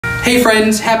Hey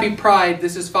friends, happy Pride.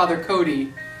 This is Father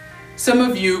Cody. Some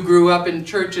of you grew up in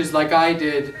churches like I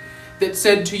did that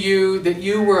said to you that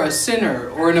you were a sinner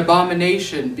or an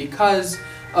abomination because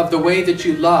of the way that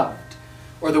you loved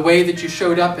or the way that you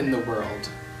showed up in the world.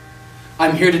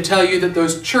 I'm here to tell you that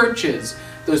those churches,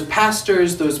 those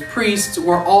pastors, those priests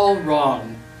were all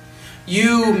wrong.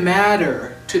 You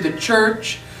matter to the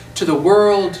church, to the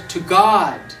world, to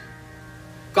God.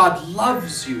 God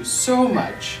loves you so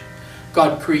much.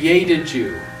 God created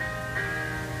you.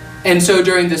 And so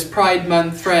during this Pride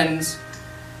Month, friends,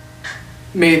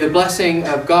 may the blessing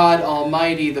of God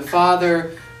Almighty, the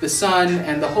Father, the Son,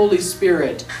 and the Holy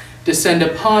Spirit descend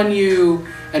upon you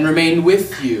and remain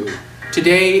with you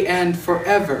today and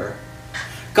forever.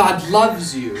 God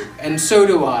loves you, and so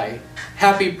do I.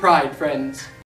 Happy Pride, friends.